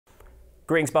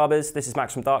Greetings barbers, this is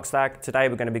Max from Stag. Today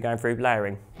we're going to be going through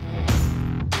layering.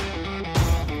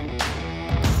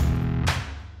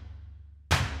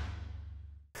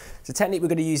 The technique we're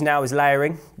going to use now is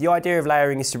layering. The idea of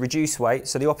layering is to reduce weight,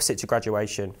 so the opposite to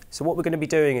graduation. So what we're going to be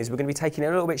doing is we're going to be taking it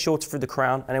a little bit shorter through the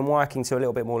crown and then working to a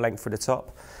little bit more length through the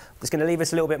top. It's going to leave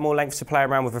us a little bit more length to play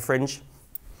around with a fringe.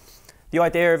 The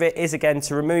idea of it is again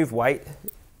to remove weight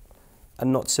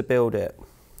and not to build it.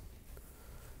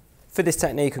 For this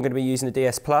technique I'm going to be using the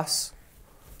DS Plus.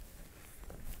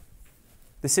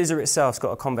 The scissor itself's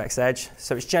got a convex edge,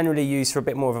 so it's generally used for a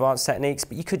bit more advanced techniques,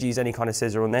 but you could use any kind of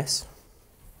scissor on this.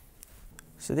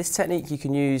 So this technique you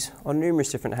can use on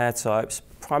numerous different hair types.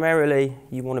 Primarily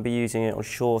you want to be using it on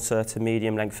shorter to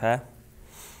medium length hair.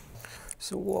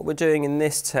 So what we're doing in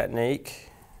this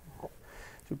technique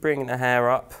is we're bringing the hair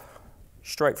up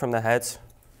straight from the head.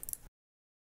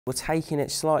 We're taking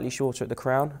it slightly shorter at the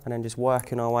crown and then just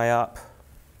working our way up,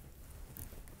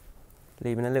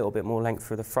 leaving a little bit more length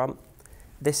through the front.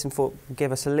 This will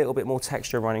give us a little bit more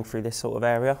texture running through this sort of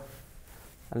area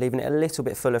and leaving it a little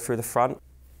bit fuller through the front.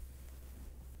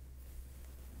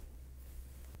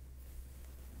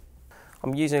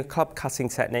 I'm using a club cutting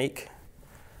technique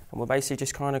and we're basically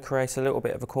just kind of create a little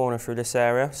bit of a corner through this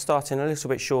area, starting a little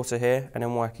bit shorter here and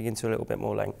then working into a little bit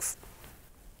more length.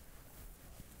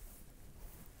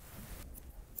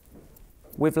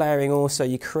 With layering also,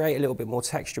 you create a little bit more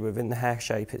texture within the hair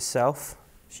shape itself,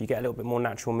 so you get a little bit more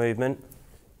natural movement.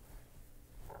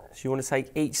 So you want to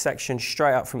take each section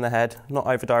straight up from the head, not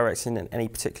over-directing in any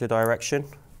particular direction.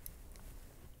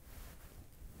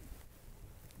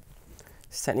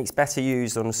 This technique's better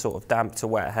used on sort of damp to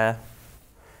wet hair.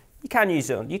 You can do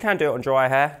it on dry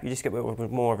hair, you just get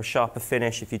more of a sharper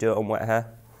finish if you do it on wet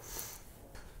hair.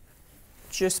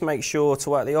 Just make sure to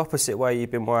work the opposite way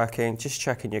you've been working, just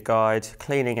checking your guide,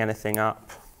 cleaning anything up.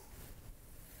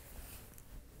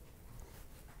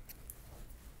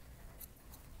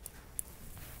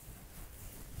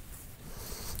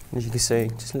 As you can see,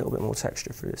 just a little bit more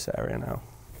texture through this area now.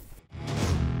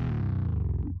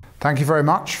 Thank you very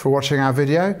much for watching our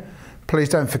video. Please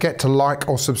don't forget to like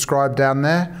or subscribe down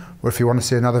there, or if you want to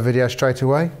see another video straight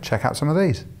away, check out some of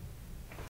these.